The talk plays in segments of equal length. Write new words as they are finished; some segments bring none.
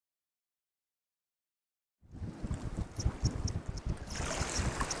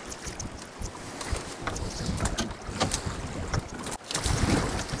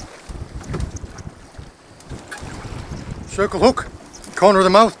Circle hook, corner of the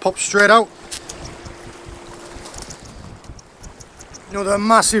mouth, pops straight out. Another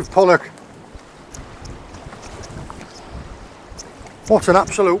massive pollock. What an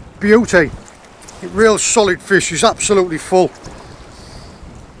absolute beauty. A real solid fish, he's absolutely full.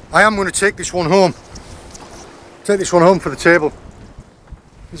 I am going to take this one home. Take this one home for the table.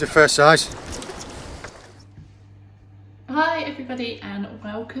 He's a fair size. Hi everybody and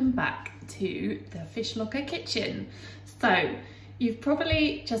welcome back to the Fish Locker kitchen. So you've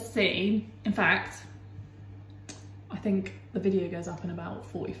probably just seen, in fact, I think the video goes up in about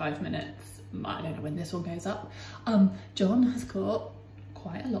 45 minutes. I don't know when this one goes up. John has caught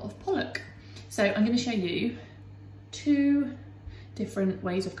quite a lot of pollock. So I'm going to show you two different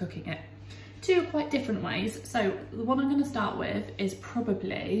ways of cooking it. Two quite different ways. So the one I'm going to start with is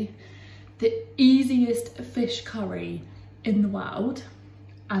probably the easiest fish curry in the world,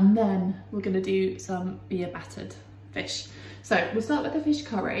 and then we're going to do some beer battered fish. So we'll start with the fish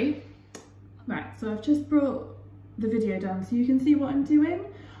curry. Right, so I've just brought the video down so you can see what I'm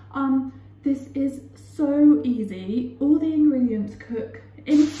doing. This is so easy. All the ingredients cook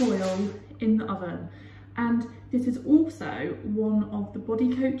in foil in the oven, and this is also one of the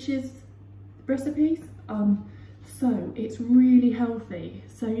Body Coach's recipes. So it's really healthy.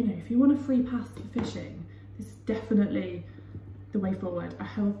 So, you know, if you want a free pass for fishing, this is definitely the way forward. A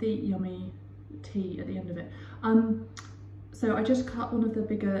healthy, yummy tea at the end of it. So I just cut one of the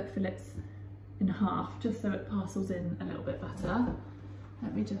bigger fillets in half, just so it parcels in a little bit better.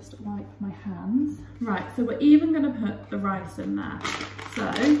 Let me just wipe my hands. Right, so we're even going to put the rice in there.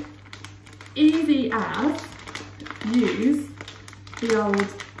 So, easy as, use the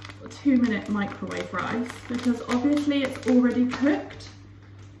old 2-minute microwave rice, because obviously it's already cooked.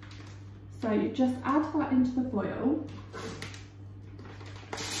 So you just add that into the foil.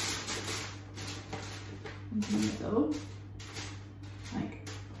 Into the middle. Like,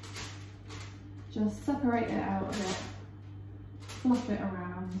 just separate it out a bit. Fluff it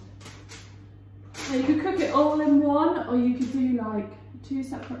around. So you could cook it all in one, or you could do like 2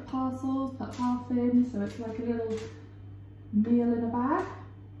 separate parcels, put half in, so it's like a little meal in a bag.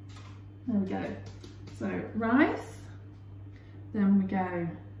 There we go. So rice, then we go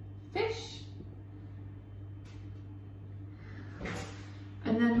fish,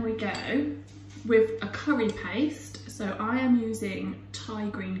 and then we go with a curry paste. So I am using Thai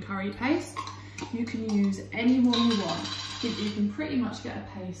green curry paste. You can use any one you want. You can pretty much get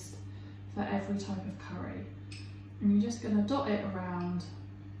a paste for every type of curry. And you're just going to dot it around,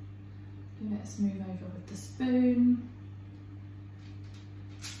 give it a smooth over with the spoon.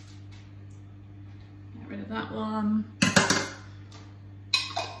 Get rid of that one.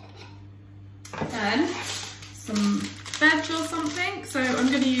 Then some veg or something. So I'm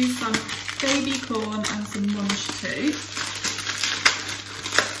going to use some baby corn and some munch too.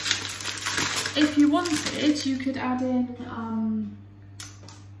 If you wanted, you could add in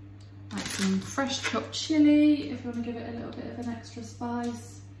like some fresh chopped chilli if you want to give it a little bit of an extra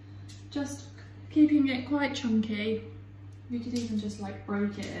spice. Just keeping it quite chunky. You could even just like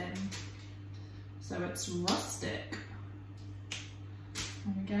break it in so it's rustic.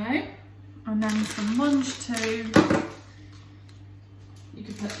 There we go. And then some munch too. You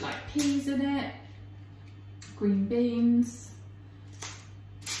could put like peas in it, green beans.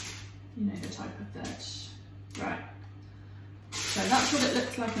 You know, the type of veg. Right, so that's what it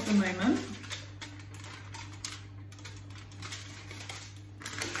looks like at the moment.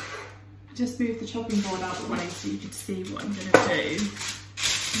 Just move the chopping board out of the way so you can see what I'm going to do. I'm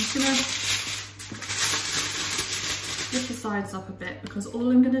just going to lift the sides up a bit, because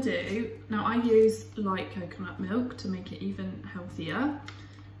all I'm going to do, now I use light coconut milk to make it even healthier,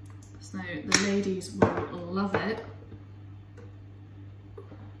 so the ladies will love it.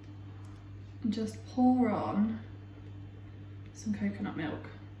 And just pour on some coconut milk.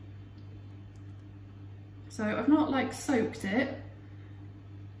 So I've not like soaked it,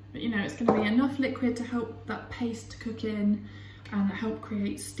 but you know, it's going to be enough liquid to help that paste cook in and help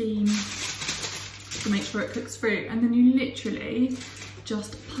create steam to make sure it cooks through. And then you literally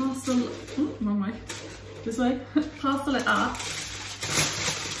just parcel, oh, wrong way, this way, parcel it up.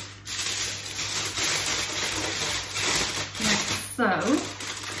 Like so.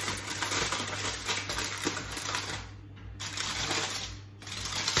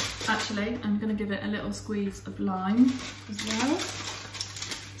 Actually, I'm going to give it a little squeeze of lime as well.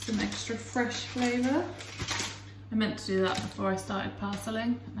 Some extra fresh flavour. I meant to do that before I started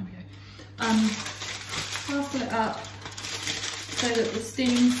parceling. There we go. Parcel it up so that the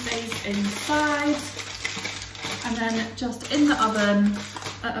steam stays inside. And then just in the oven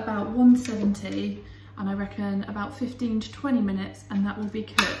at about 170 and I reckon about 15 to 20 minutes and that will be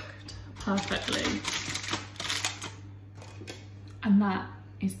cooked perfectly. And that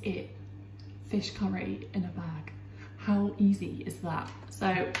is it. Fish curry in a bag. How easy is that?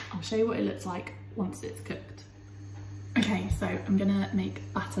 So I'll show you what it looks like once it's cooked. Okay, so I'm gonna make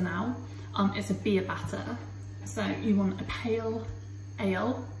batter now. It's a beer batter. So you want a pale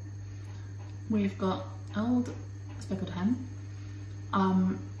ale. We've got old speckled hen.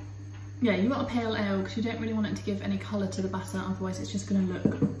 Yeah, you want a pale ale because you don't really want it to give any colour to the batter, otherwise it's just gonna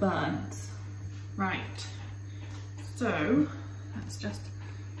look burnt. Right, so let's just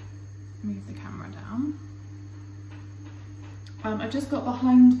move the camera down. I've just got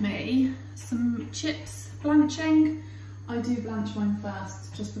behind me some chips blanching. I do blanch mine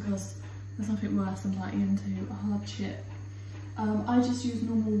first just because there's nothing worse than biting into a hard chip. I just use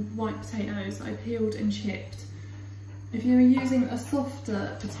normal white potatoes that I peeled and chipped. If you're using a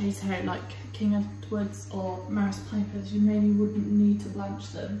softer potato like King Edward's or Maris Piper's, you maybe wouldn't need to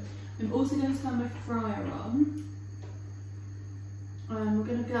blanch them. I'm also going to turn my fryer on. We're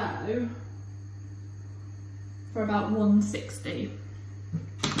going to go for about 160.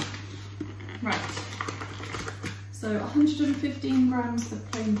 Right, so 115 grams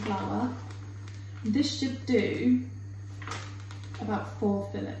of plain flour. This should do about 4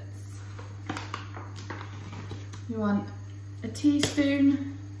 fillets. You want a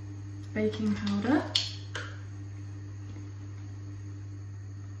teaspoon baking powder,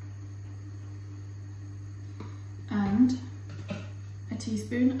 and a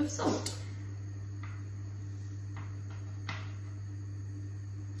teaspoon of salt.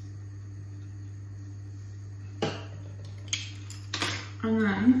 And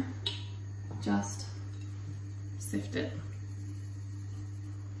then just sift it.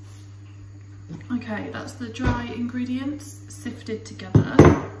 Okay, that's the dry ingredients sifted together.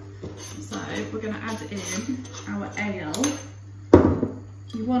 So we're going to add in our ale.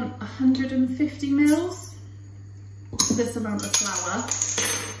 You want 150 mils for this amount of flour.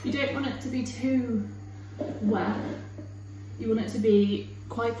 You don't want it to be too wet. You want it to be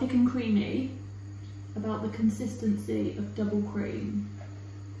quite thick and creamy, about the consistency of double cream.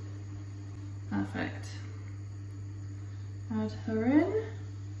 Perfect. Add her in.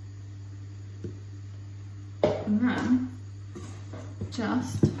 And then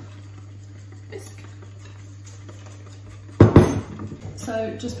just whisk.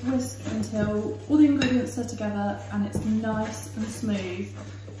 So just whisk until all the ingredients are together and it's nice and smooth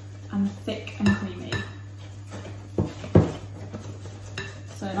and thick and creamy.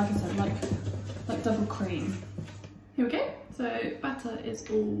 So like I said, like double cream. Here we go. So batter is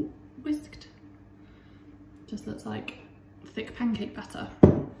all whisked. Just looks like thick pancake batter.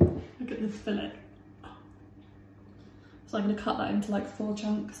 Look at the fillet. So I'm going to cut that into like 4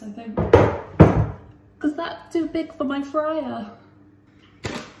 chunks, I think, because that's too big for my fryer.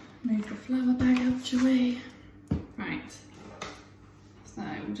 Move the flour bag out your way. Right, so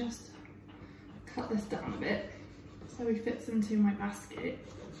we'll just cut this down a bit so it fits into my basket.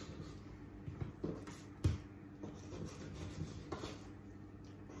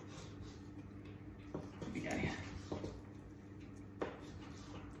 There we go.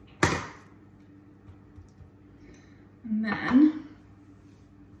 And then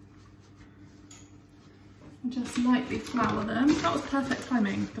just lightly flour them. That was perfect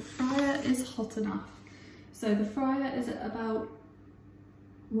timing. The fryer is hot enough. So the fryer is at about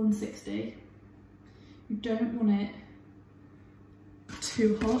 160. You don't want it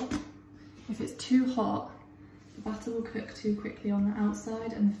too hot. If it's too hot, the batter will cook too quickly on the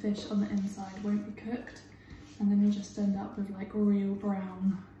outside and the fish on the inside won't be cooked. And then you'll just end up with like real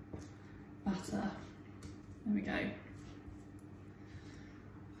brown batter. There we go.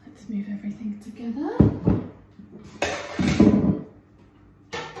 Let's move everything together.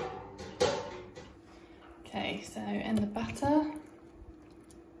 Okay, so in the batter,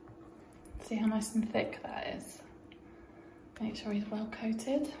 see how nice and thick that is. Make sure he's well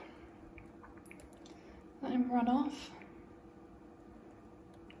coated. Let him run off.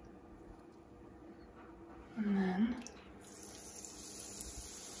 And then,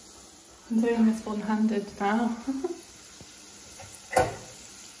 I'm doing this one-handed now.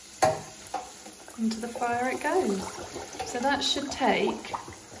 Into the fryer it goes. So that should take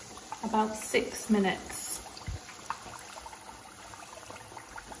about 6 minutes.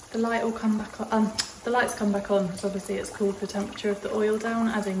 The light will come back on. The lights come back on because obviously it's cooled the temperature of the oil down,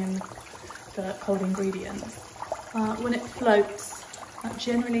 adding in the cold ingredients. When it floats, that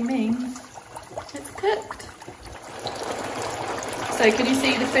generally means it's cooked. So can you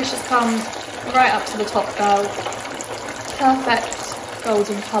see the fish has come right up to the top, girls? Perfect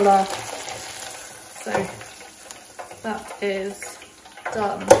golden colour. So that is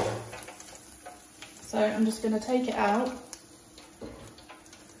done. So I'm just going to take it out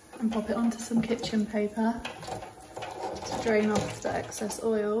and pop it onto some kitchen paper to drain off the excess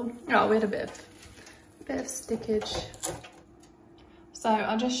oil. Oh, we had a bit of stickage. So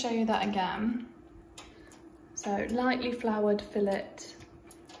I'll just show you that again. So lightly floured fillet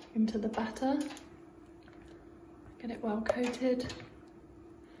into the batter. Get it well coated.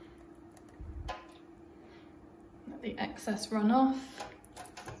 Let the excess run off.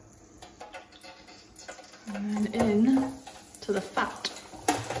 And then in to the fat.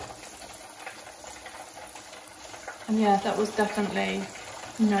 And yeah, that was definitely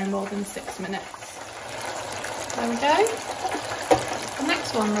no more than 6 minutes. There we go. The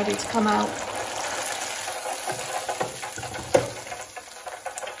next one ready to come out.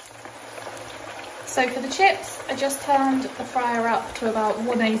 So for the chips, I just turned the fryer up to about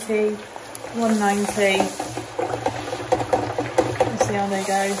 180, 190. Let's see how they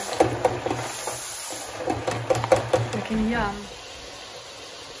go. Looking yum.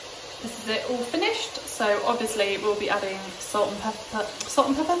 This is it all finished. So obviously we'll be adding salt and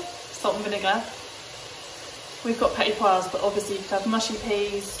vinegar. We've got petit pois, but obviously you could have mushy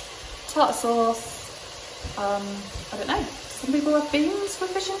peas, tartar sauce, I don't know. Some people have beans with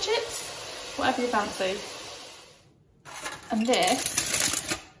fish and chips. Whatever you fancy. And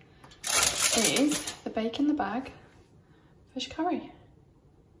this is the bake in the bag fish curry.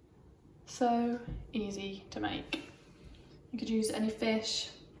 So easy to make. You could use any fish,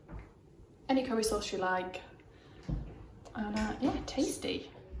 any curry sauce you like, and yeah, tasty.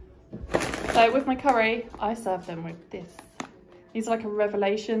 So with my curry, I serve them with this. These are like a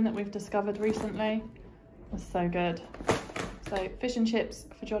revelation that we've discovered recently. It's so good. So fish and chips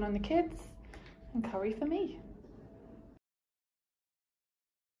for John and the kids, and curry for me.